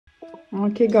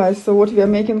Okay guys, so what we are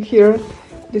making here,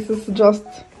 this is just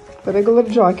a regular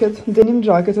jacket, denim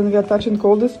jacket, and we are attaching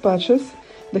all these patches.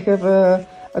 They have a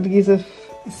adhesive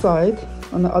side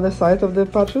on the other side of the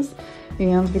patches,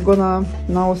 and we're gonna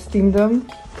now steam them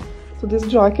to this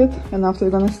jacket, and after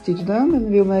we're gonna stitch them,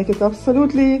 and we'll make it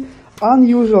absolutely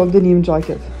unusual denim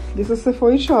jacket. This is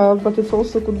for a child, but it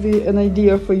also could be an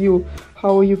idea for you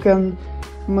how you can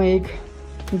make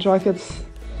jackets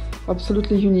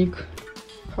absolutely unique,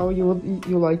 how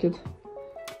you like it.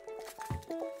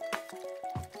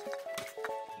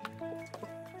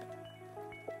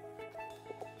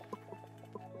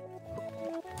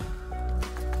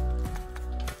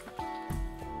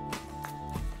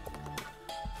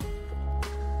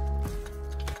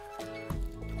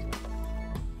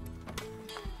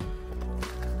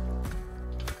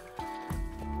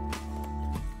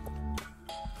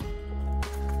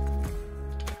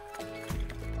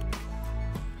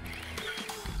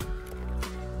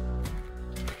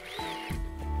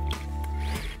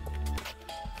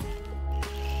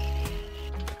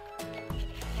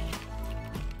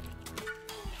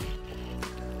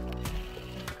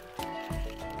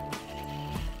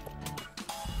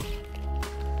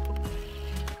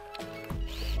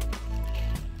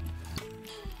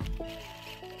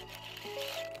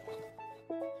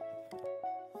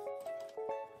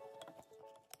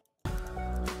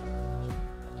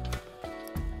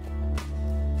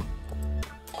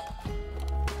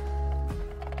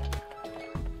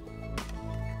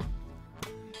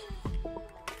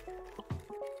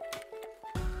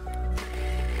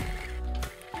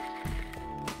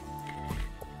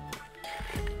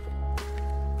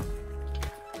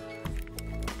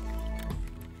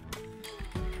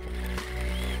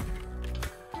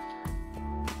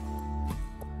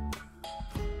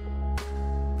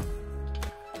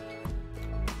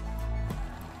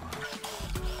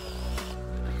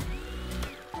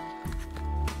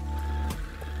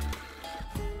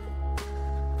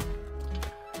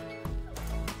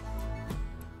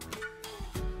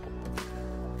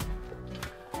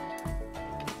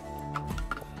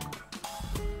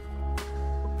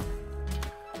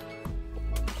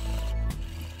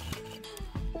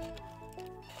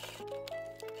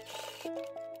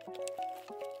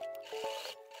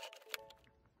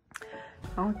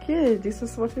 Okay, this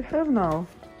is what we have now.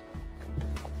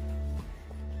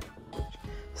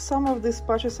 Some of these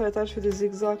patches I attach with a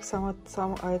zigzag, some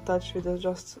I attach with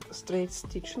just straight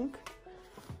stitching.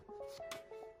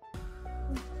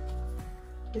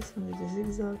 This one is a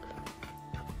zigzag.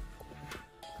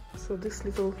 So this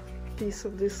little piece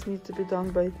of this needs to be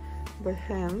done by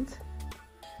hand,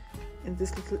 and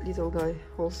this little guy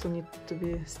also needs to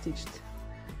be stitched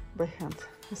by hand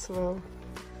as well.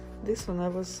 This one I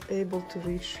was able to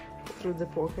reach through the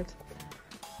pocket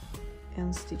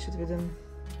and stitch it with a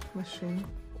machine.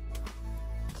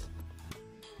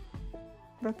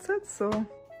 That's it. So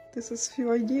this is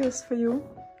few ideas for you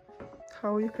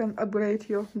how you can upgrade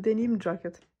your denim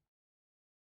jacket.